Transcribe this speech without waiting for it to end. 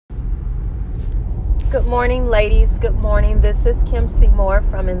Good morning, ladies. Good morning. This is Kim Seymour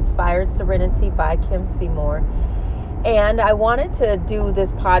from Inspired Serenity by Kim Seymour. And I wanted to do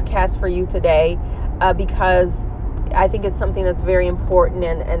this podcast for you today because I think it's something that's very important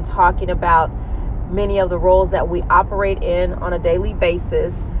and talking about many of the roles that we operate in on a daily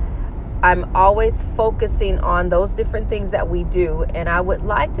basis. I'm always focusing on those different things that we do, and I would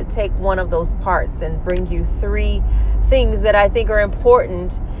like to take one of those parts and bring you 3 things that I think are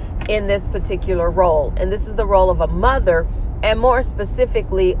important in this particular role. And this is the role of a mother, and more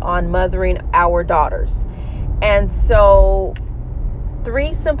specifically on mothering our daughters. And so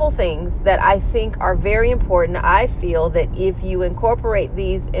 3 simple things that I think are very important. I feel that if you incorporate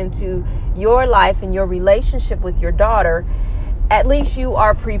these into your life and your relationship with your daughter, at least you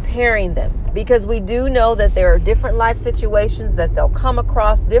are preparing them, because we do know that there are different life situations that they'll come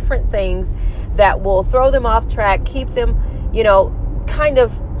across, different things that will throw them off track, keep them, kind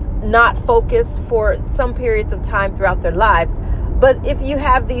of not focused for some periods of time throughout their lives. But if you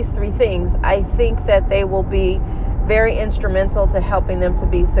have these 3 things, I think that they will be very instrumental to helping them to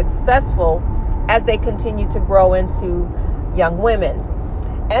be successful as they continue to grow into young women.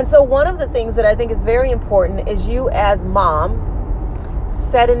 And so one of the things that I think is very important is you as mom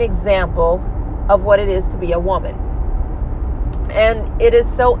set an example of what it is to be a woman. And it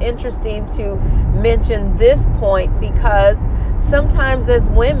is so interesting to mention this point because sometimes as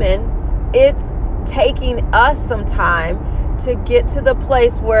women, it's taking us some time to get to the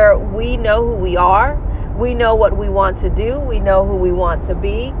place where we know who we are, we know what we want to do, we know who we want to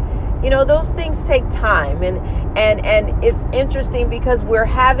be. Those things take time, and it's interesting because we're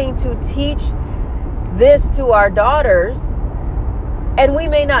having to teach this to our daughters, and we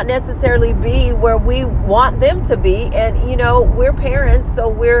may not necessarily be where we want them to be. And, we're parents, so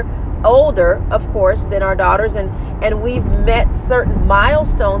we're older, of course, than our daughters. And we've met certain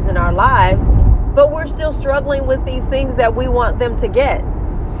milestones in our lives, but we're still struggling with these things that we want them to get.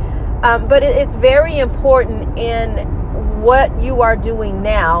 But it's very important in what you are doing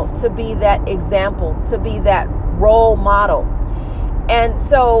now to be that example, to be that role model. And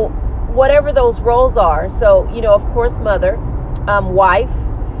so whatever those roles are, so, of course, mother, wife,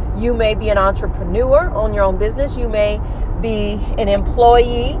 you may be an entrepreneur, own your own business. You may be an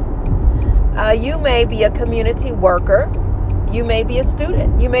employee. You may be a community worker. You may be a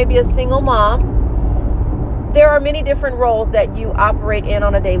student. You may be a single mom. There are many different roles that you operate in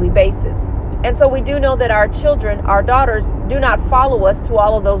on a daily basis. And so we do know that our children, our daughters, do not follow us to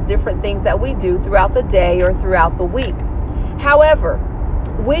all of those different things that we do throughout the day or throughout the week. However,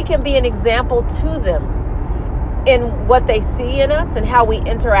 we can be an example to them in what they see in us and how we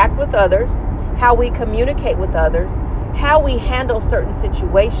interact with others, how we communicate with others, how we handle certain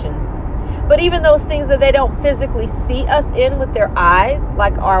situations. But even those things that they don't physically see us in with their eyes,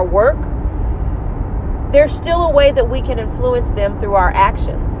 like our work, there's still a way that we can influence them through our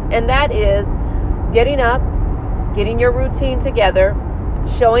actions. And that is getting up, getting your routine together,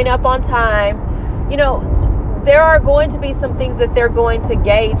 showing up on time. There are going to be some things that they're going to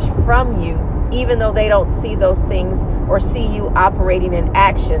gauge from you, even though they don't see those things or see you operating in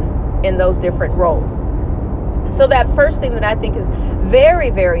action in those different roles. So that first thing that I think is very,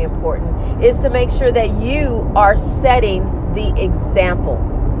 very important is to make sure that you are setting the example.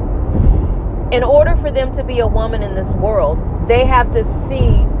 In order for them to be a woman in this world, they have to see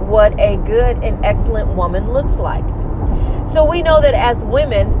what a good and excellent woman looks like. So we know that as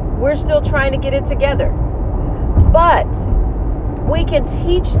women, we're still trying to get it together. But we can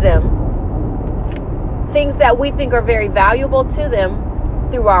teach them things that we think are very valuable to them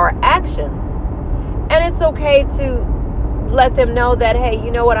through our actions. And it's okay to let them know that, hey,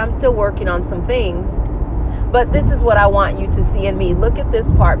 you know what, I'm still working on some things, but this is what I want you to see in me. Look at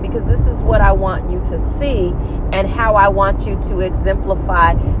this part, because this is what I want you to see and how I want you to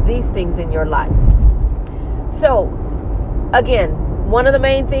exemplify these things in your life. So, again, one of the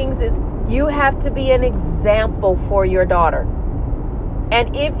main things is you have to be an example for your daughter.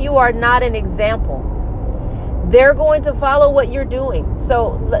 And if you are not an example, they're going to follow what you're doing.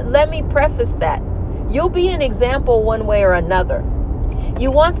 So let me preface that. You'll be an example one way or another.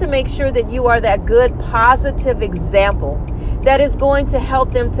 You want to make sure that you are that good, positive example that is going to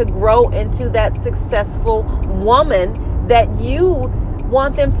help them to grow into that successful woman that you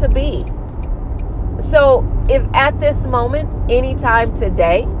want them to be. So if at this moment, anytime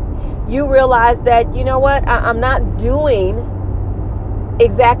today, you realize that, you know what, I'm not doing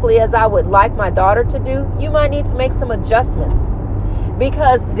exactly as I would like my daughter to do, you might need to make some adjustments,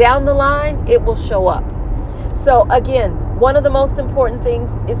 because down the line, it will show up. So again, one of the most important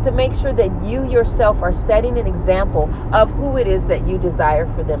things is to make sure that you yourself are setting an example of who it is that you desire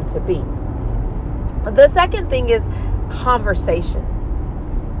for them to be. The second thing is conversation,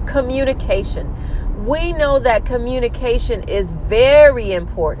 communication. We know that communication is very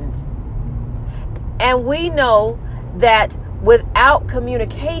important. And we know that without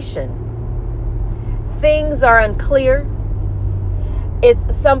communication, things are unclear.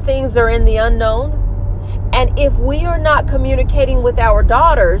 Some things are in the unknown. And if we are not communicating with our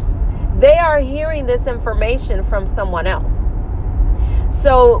daughters, they are hearing this information from someone else.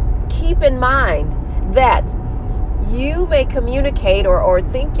 So keep in mind that you may communicate or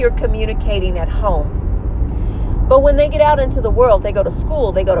think you're communicating at home. But when they get out into the world, they go to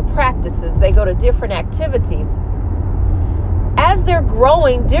school, they go to practices, they go to different activities. As they're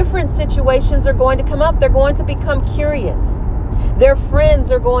growing, different situations are going to come up. They're going to become curious. Their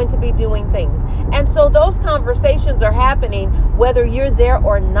friends are going to be doing things. And so those conversations are happening whether you're there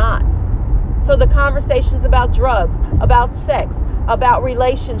or not. So the conversations about drugs, about sex, about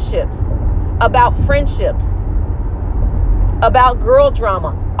relationships, about friendships, about girl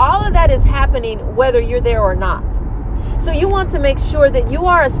drama, all of that is happening whether you're there or not. So you want to make sure that you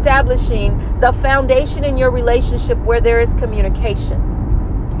are establishing the foundation in your relationship where there is communication.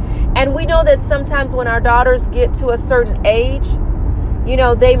 And we know that sometimes when our daughters get to a certain age,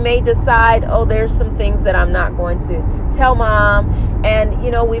 they may decide, oh, there's some things that I'm not going to tell mom. And,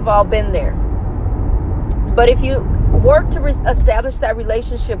 we've all been there. But if you work to establish that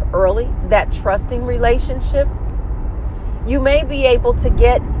relationship early, that trusting relationship, you may be able to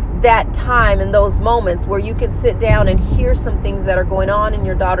get that time in those moments where you can sit down and hear some things that are going on in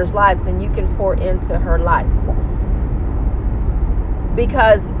your daughter's lives, and you can pour into her life.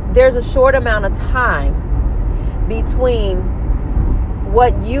 Because there's a short amount of time between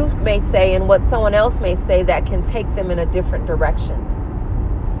what you may say and what someone else may say that can take them in a different direction.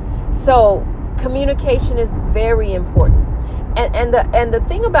 So communication is very important. And the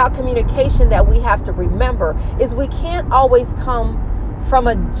thing about communication that we have to remember is we can't always come from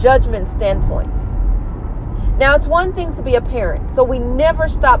a judgment standpoint. Now, it's one thing to be a parent, so we never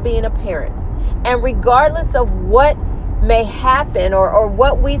stop being a parent. And regardless of what may happen or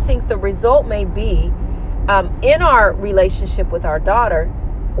what we think the result may be in our relationship with our daughter,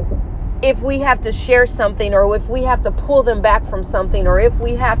 if we have to share something, or if we have to pull them back from something, or if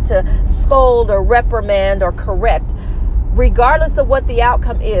we have to scold or reprimand or correct, regardless of what the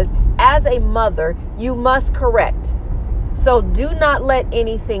outcome is, as a mother, you must correct. So do not let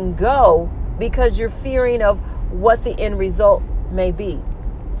anything go because you're fearing of what the end result may be.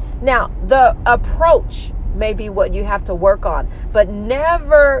 Now, the approach may be what you have to work on, but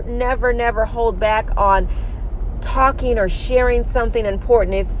never, never, never hold back on talking or sharing something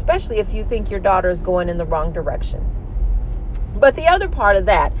important, especially if you think your daughter is going in the wrong direction. But the other part of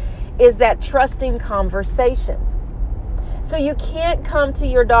that is that trusting conversation. So you can't come to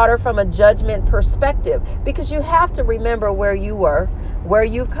your daughter from a judgment perspective, because you have to remember where you were, where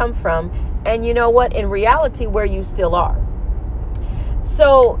you've come from, and you know what, in reality, where you still are.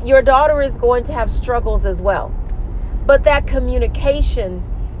 So your daughter is going to have struggles as well. But that communication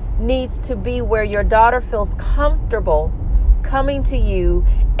needs to be where your daughter feels comfortable coming to you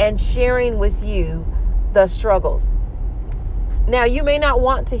and sharing with you the struggles. Now, you may not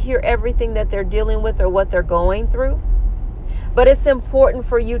want to hear everything that they're dealing with or what they're going through, but it's important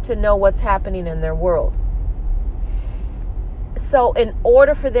for you to know what's happening in their world. So in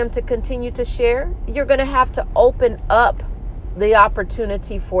order for them to continue to share, you're going to have to open up the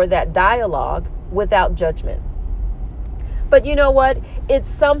opportunity for that dialogue without judgment. But you know what? It's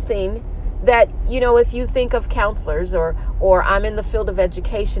something that, if you think of counselors, or I'm in the field of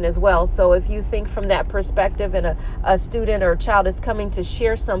education as well. So if you think from that perspective, and a student or a child is coming to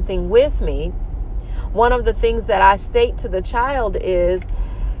share something with me, one of the things that I state to the child is,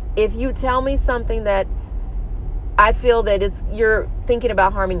 if you tell me something that I feel that you're thinking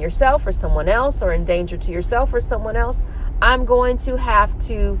about harming yourself or someone else, or in danger to yourself or someone else, I'm going to have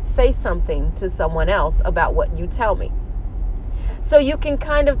to say something to someone else about what you tell me. So you can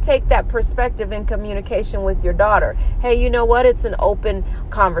kind of take that perspective in communication with your daughter. Hey, you know what? It's an open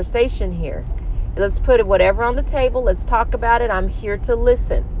conversation here. Let's put it whatever on the table. Let's talk about it. I'm here to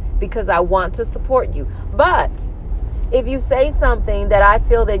listen because I want to support you. But if you say something that I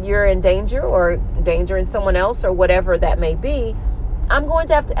feel that you're in danger, or endangering someone else, or whatever that may be, I'm going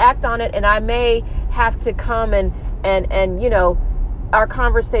to have to act on it, and I may have to come and our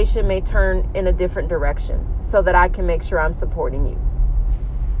conversation may turn in a different direction so that I can make sure I'm supporting you.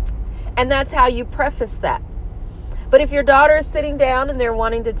 And that's how you preface that. But if your daughter is sitting down and they're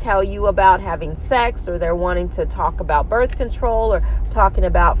wanting to tell you about having sex, or they're wanting to talk about birth control, or talking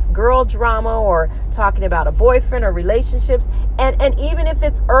about girl drama, or talking about a boyfriend or relationships, and even if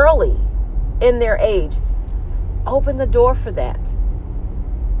it's early, in their age. Open the door for that.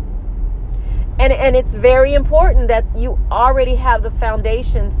 And it's very important that you already have the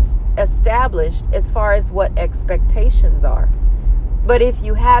foundations established as far as what expectations are. But if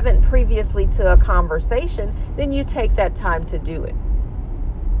you haven't previously to a conversation, then you take that time to do it.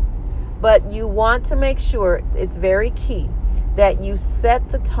 But you want to make sure, it's very key, that you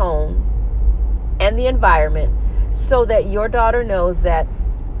set the tone and the environment so that your daughter knows that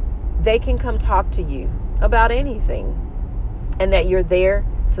they can come talk to you about anything, and that you're there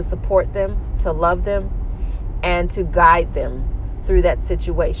to support them, to love them, and to guide them through that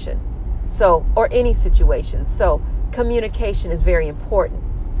situation. So, or any situation. So, communication is very important.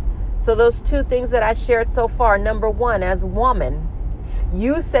 So those two things that I shared so far. Number one, as a woman,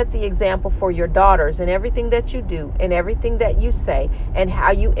 you set the example for your daughters in everything that you do and everything that you say and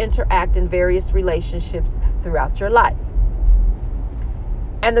how you interact in various relationships throughout your life.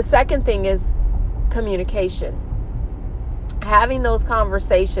 And the second thing is communication. Having those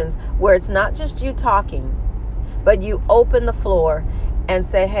conversations where it's not just you talking, but you open the floor and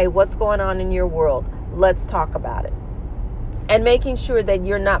say, hey, what's going on in your world? Let's talk about it. And making sure that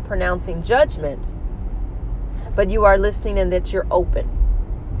you're not pronouncing judgment, but you are listening and that you're open.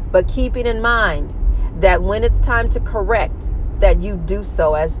 But keeping in mind that when it's time to correct, that you do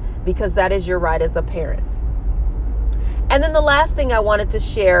so because that is your right as a parent. And then the last thing I wanted to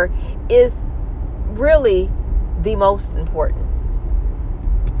share is really the most important.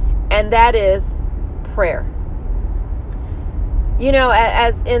 And that is prayer. You know,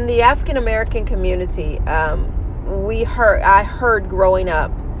 as in the African American community, I heard growing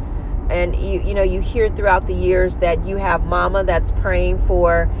up, and you hear throughout the years that you have mama that's praying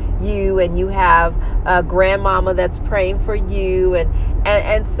for you, and you have a grandmama that's praying for you,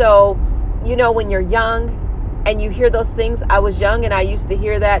 and so when you're young and you hear those things. I was young and I used to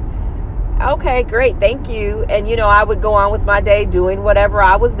hear that. Okay, great, thank you. And I would go on with my day doing whatever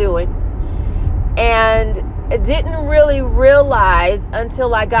I was doing, and didn't really realize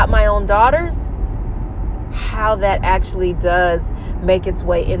until I got my own daughters how that actually does make its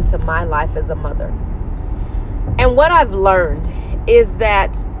way into my life as a mother. And what I've learned is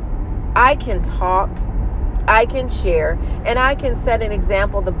that I can talk, I can share, and I can set an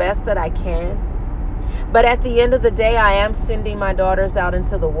example the best that I can. But at the end of the day, I am sending my daughters out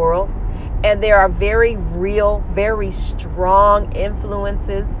into the world, and there are very real, very strong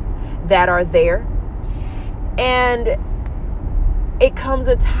influences that are there. And it comes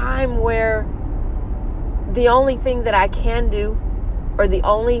a time where the only thing that I can do, or the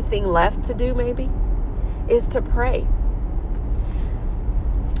only thing left to do maybe, is to pray.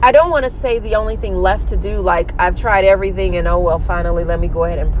 I don't want to say the only thing left to do, like I've tried everything and finally let me go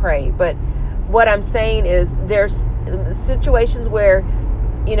ahead and pray. But what I'm saying is there's situations where,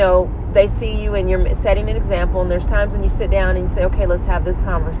 they see you and you're setting an example, and there's times when you sit down and you say, okay, let's have this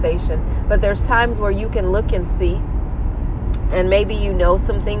conversation. But there's times where you can look and see, and maybe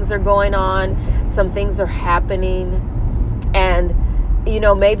some things are going on, some things are happening, and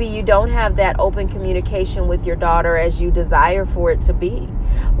maybe you don't have that open communication with your daughter as you desire for it to be,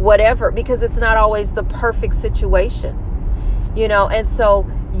 whatever, because it's not always the perfect situation, and so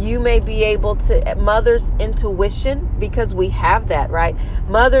you may be able to, mother's intuition, because we have that, right?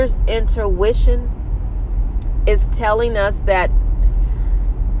 Mother's intuition is telling us that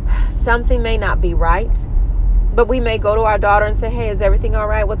something may not be right, but we may go to our daughter and say, hey, is everything all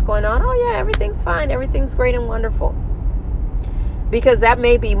right? What's going on? Oh yeah, everything's fine. Everything's great and wonderful. Because that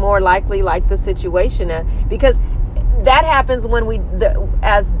may be more likely like the situation, because that happens when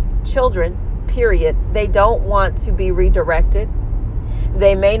as children, period, they don't want to be redirected.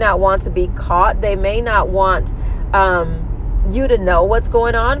 They may not want to be caught. They may not want you to know what's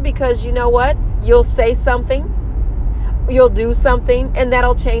going on, because you know what? You'll say something, you'll do something, and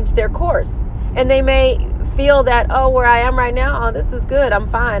that'll change their course. And they may feel that, where I am right now, this is good. I'm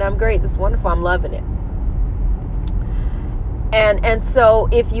fine. I'm great. This is wonderful. I'm loving it. And so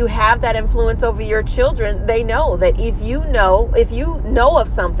if you have that influence over your children, they know that if you know of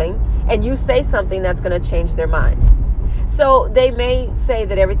something and you say something, that's going to change their mind. So they may say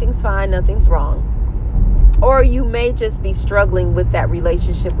that everything's fine, nothing's wrong. Or you may just be struggling with that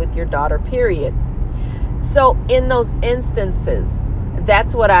relationship with your daughter, period. So in those instances,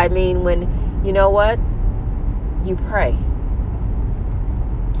 that's what I mean when, you pray.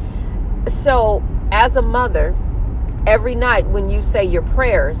 So as a mother, every night when you say your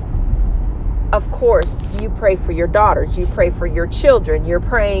prayers, of course, you pray for your daughters. You pray for your children. You're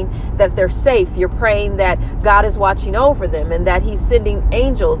praying that they're safe. You're praying that God is watching over them and that He's sending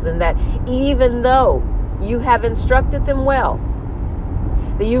angels, and that even though you have instructed them well,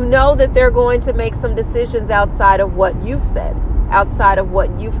 You know that they're going to make some decisions outside of what you've said, outside of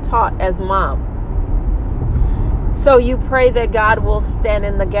what you've taught as mom. So you pray that God will stand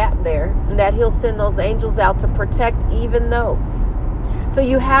in the gap there, and that he'll send those angels out to protect even though. So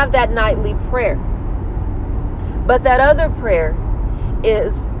you have that nightly prayer. But that other prayer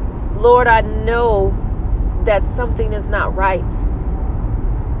is, Lord, I know that something is not right.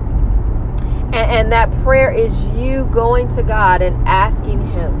 And that prayer is you going to God and asking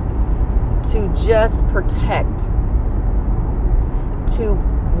him to just protect, to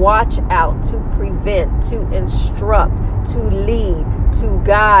watch out, to prevent, to instruct, to lead, to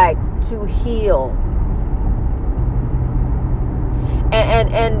guide, to heal.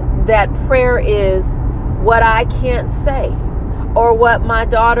 And that prayer is what I can't say or what my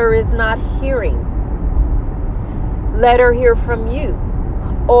daughter is not hearing. Let her hear from you.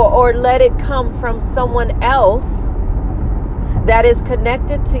 Or let it come from someone else that is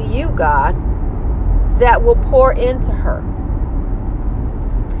connected to you, God, that will pour into her.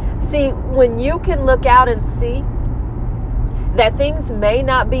 See, when you can look out and see that things may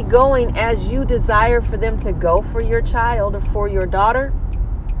not be going as you desire for them to go for your child or for your daughter,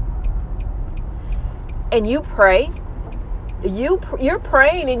 and you pray, you're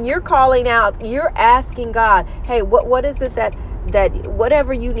praying and you're calling out, you're asking God, hey, what is it that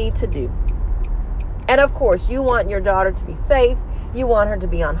whatever you need to do. And of course, you want your daughter to be safe. You want her to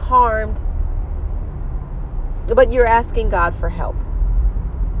be unharmed. But you're asking God for help.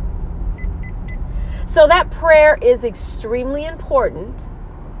 So that prayer is extremely important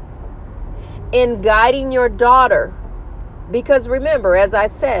in guiding your daughter. Because remember, as I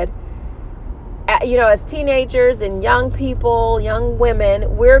said, as teenagers and young people, young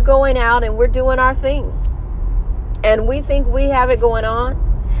women, we're going out and we're doing our thing. And we think we have it going on.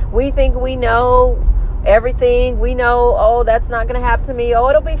 We think we know everything. We know, oh, that's not going to happen to me. Oh,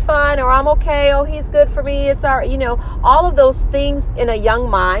 it'll be fine. Or I'm okay. Oh, he's good for me. It's all, all of those things in a young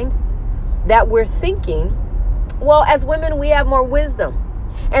mind that we're thinking. Well, as women, we have more wisdom.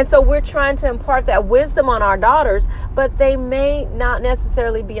 And so we're trying to impart that wisdom on our daughters, but they may not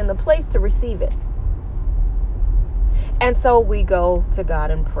necessarily be in the place to receive it. And so we go to God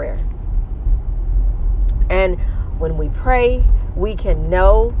in prayer. And when we pray, we can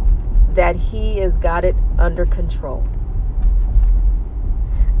know that he has got it under control.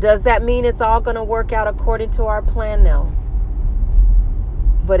 Does that mean it's all going to work out according to our plan? No.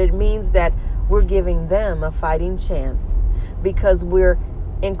 But it means that we're giving them a fighting chance because we're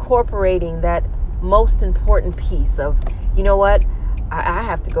incorporating that most important piece of, you know what? I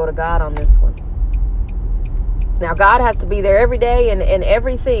have to go to God on this one. Now, God has to be there every day and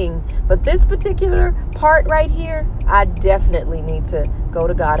everything. But this particular part right here, I definitely need to go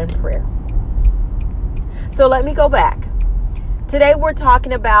to God in prayer. So let me go back. Today, we're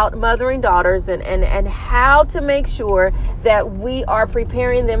talking about mothering daughters and how to make sure that we are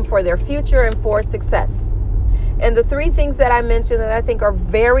preparing them for their future and for success. And the three things that I mentioned that I think are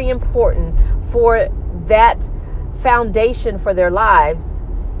very important for that foundation for their lives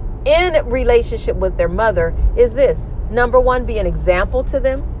in relationship with their mother is this. Number one, be an example to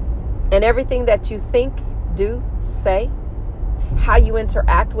them in everything that you think, do, say, how you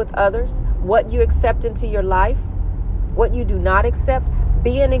interact with others, what you accept into your life, what you do not accept.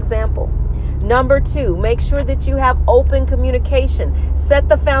 Be an example. Number two, make sure that you have open communication. Set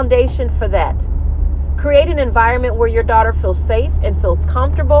the foundation for that. Create an environment where your daughter feels safe and feels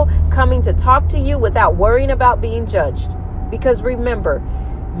comfortable coming to talk to you without worrying about being judged. Because remember,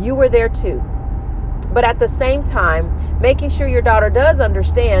 you were there too. But at the same time, making sure your daughter does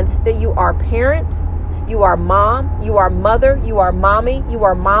understand that you are parent, you are mom, you are mother, you are mommy, you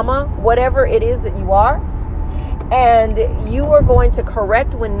are mama, whatever it is that you are. And you are going to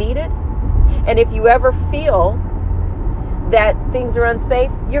correct when needed. And if you ever feel that things are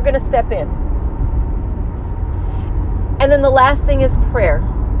unsafe, you're going to step in. And then the last thing is prayer.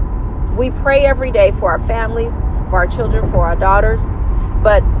 We pray every day for our families, for our children, for our daughters.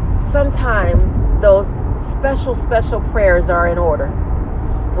 But sometimes those special prayers are in order.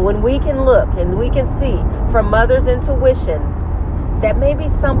 When we can look and we can see from mother's intuition that maybe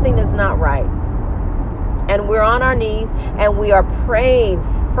something is not right. And we're on our knees and we are praying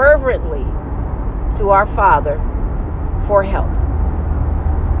fervently to our Father for help.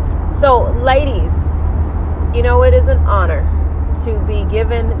 So, ladies, it is an honor to be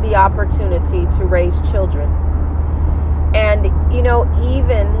given the opportunity to raise children. And,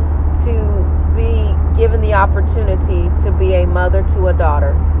 even to be given the opportunity to be a mother to a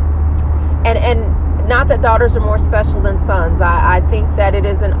daughter. And not that daughters are more special than sons. I think that it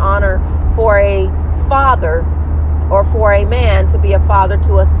is an honor for a father or for a man to be a father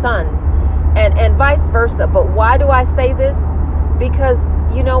to a son, and vice versa. But why do I say this? Because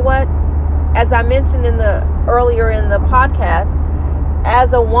you know what? As I mentioned earlier in the podcast,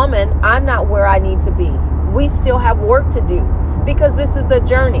 as a woman, I'm not where I need to be. We still have work to do because this is the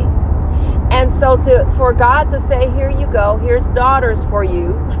journey. And so for God to say, here you go, here's daughters for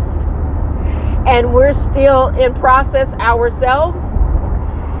you, and we're still in process ourselves,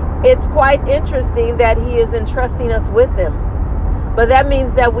 it's quite interesting that he is entrusting us with them. But that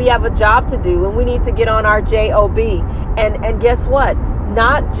means that we have a job to do, and we need to get on our job. And guess what?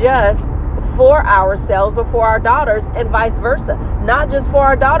 Not just for ourselves, but for our daughters, and vice versa. Not just for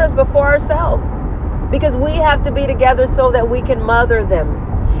our daughters, but for ourselves. Because we have to be together so that we can mother them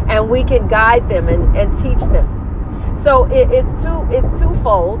and we can guide them and teach them. So it's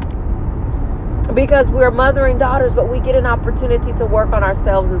twofold, because we're mothering daughters, but we get an opportunity to work on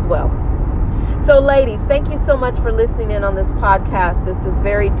ourselves as well. So ladies, thank you so much for listening in on this podcast. This is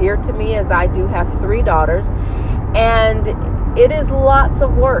very dear to me, as I do have 3 daughters, and it is lots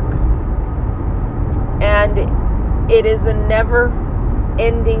of work, and it is a never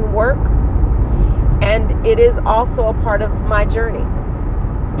ending work, and it is also a part of my journey.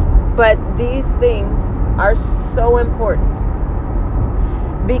 But these things are so important,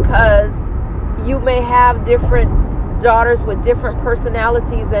 because you may have different daughters with different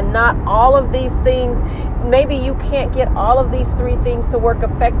personalities, and not all of these things, maybe you can't get all of these 3 things to work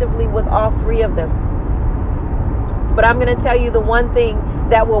effectively with all 3 of them. But I'm going to tell you the one thing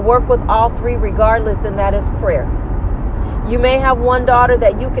that will work with all 3 regardless, and that is prayer. You may have one daughter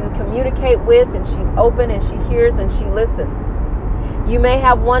that you can communicate with, and she's open and she hears and she listens. You may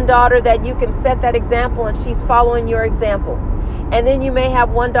have one daughter that you can set that example and she's following your example. And then you may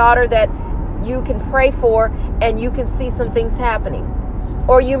have one daughter that you can pray for and you can see some things happening.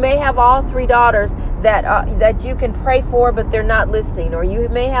 Or you may have all 3 daughters that you can pray for, but they're not listening. Or you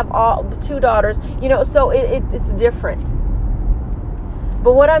may have all 2 daughters, so it's different.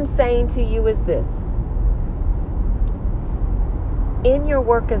 But what I'm saying to you is this. In your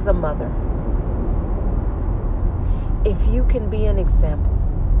work as a mother, if you can be an example,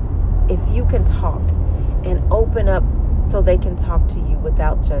 if you can talk and open up so they can talk to you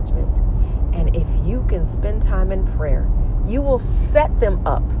without judgment, and if you can spend time in prayer, you will set them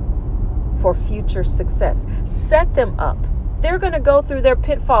up for future success. Set them up. They're going to go through their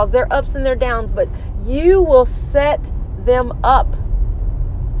pitfalls, their ups and their downs, but you will set them up.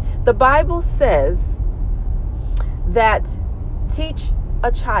 The Bible says that teach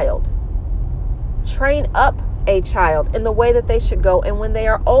a child, train up a child in the way that they should go, and when they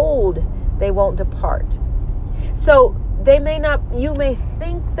are old, they won't depart. So you may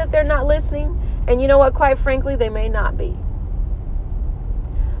think that they're not listening, and you know what, quite frankly, they may not be.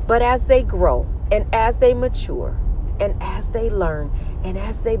 But as they grow, and as they mature, and as they learn, and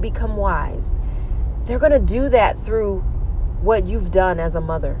as they become wise, they're going to do that through what you've done as a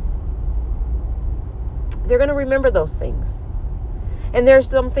mother. They're going to remember those things. And there's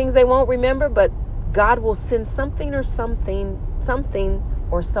some things they won't remember, but God will send something or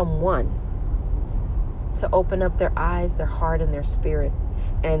someone to open up their eyes, their heart, and their spirit.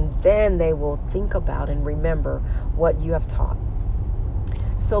 And then they will think about and remember what you have taught.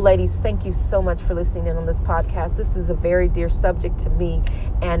 So ladies, thank you so much for listening in on this podcast. This is a very dear subject to me.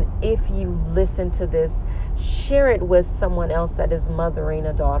 And if you listen to this, share it with someone else that is mothering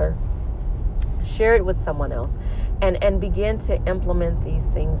a daughter. Share it with someone else. And begin to implement these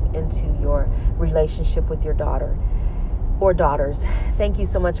things into your relationship with your daughter or daughters. Thank you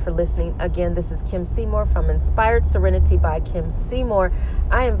so much for listening. Again, this is Kim Seymour from Inspired Serenity by Kim Seymour.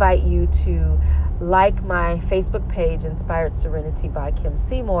 I invite you to like my Facebook page, Inspired Serenity by Kim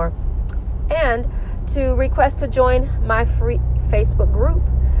Seymour, and to request to join my free Facebook group,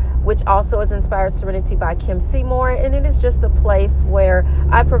 which also is Inspired Serenity by Kim Seymour. And it is just a place where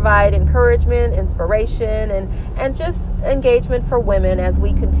I provide encouragement, inspiration, and just engagement for women as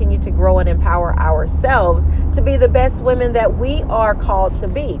we continue to grow and empower ourselves to be the best women that we are called to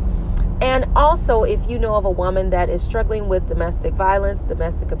be. And also, if you know of a woman that is struggling with domestic violence,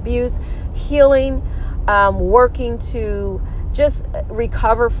 domestic abuse, healing, working to just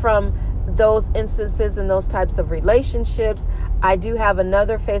recover from those instances and those types of relationships, I do have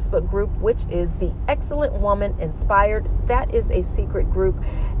another Facebook group, which is the Excellent Woman Inspired. That is a secret group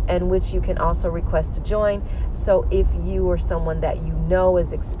in which you can also request to join. So if you or someone that you know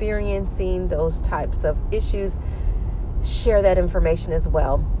is experiencing those types of issues, share that information as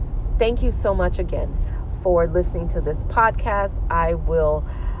well. Thank you so much again for listening to this podcast. I will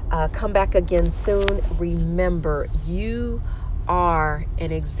come back again soon. Remember, you are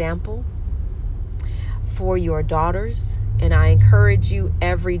an example for your daughters, and I encourage you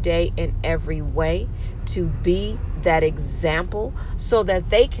every day in every way to be that example so that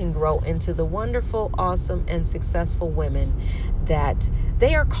they can grow into the wonderful, awesome, and successful women that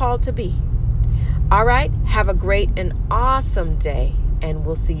they are called to be. All right, have a great and awesome day, and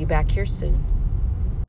we'll see you back here soon.